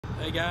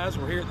Hey guys,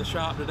 we're here at the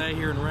shop today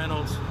here in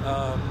Reynolds.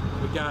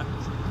 We got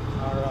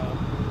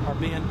our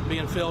bin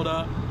being filled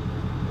up.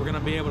 We're going to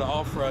be able to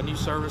offer a new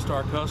service to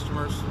our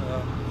customers.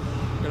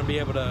 We're going to be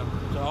able to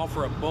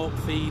offer a bulk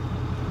feed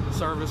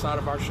service out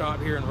of our shop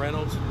here in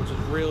Reynolds, which is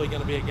really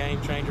going to be a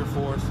game changer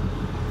for us.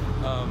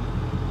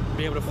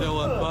 Be able to fill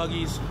up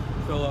buggies,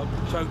 fill up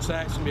tote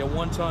sacks. It's going to be a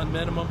 1-ton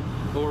minimum,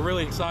 but we're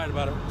really excited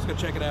about it. Let's go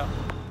check it out.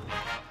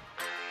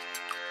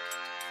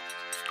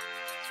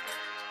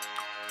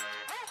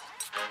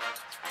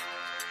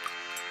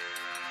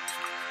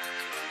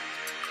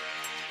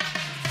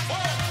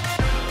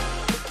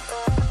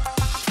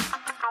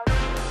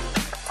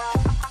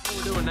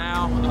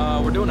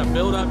 Now, we're doing a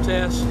build-up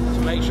test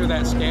to make sure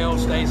that scale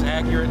stays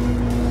accurate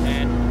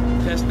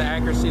and test the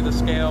accuracy of the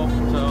scale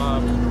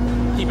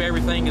to keep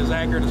everything as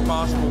accurate as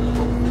possible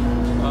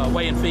when we're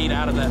weighing feed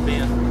out of that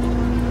bin.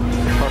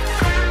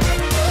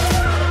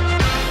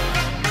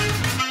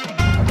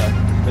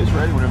 Okay, it's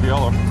ready whenever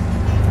y'all are.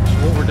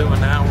 So what we're doing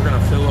now, we're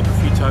going to fill up a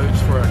few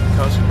totes for a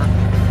customer.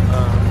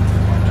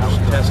 Just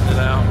testing it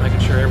out, making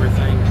sure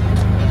everything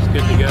is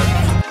good to go.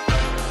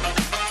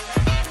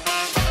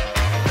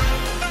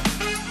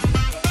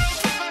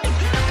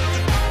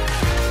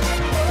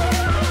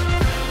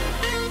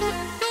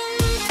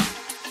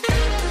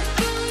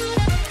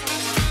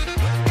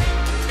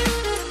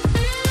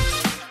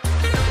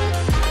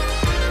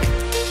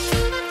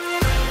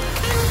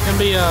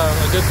 Be a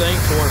good thing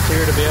for us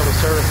here to be able to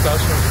service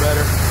customers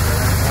better,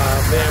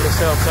 being able to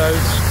sell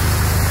totes.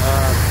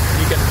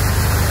 You can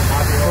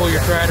pull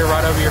your tractor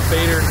right over your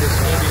feeder and just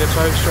empty the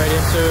tote straight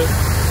into it.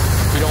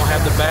 You don't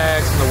have the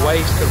bags and the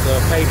waste of the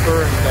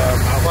paper and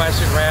the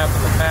plastic wrap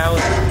and the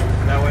pallet.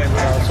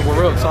 So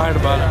we're real excited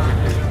about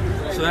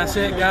it. So that's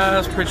it,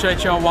 guys.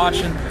 Appreciate y'all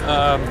watching.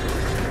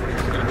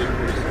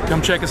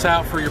 Come check us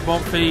out for your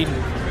bulk feed.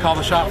 Call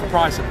the shop for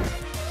pricing.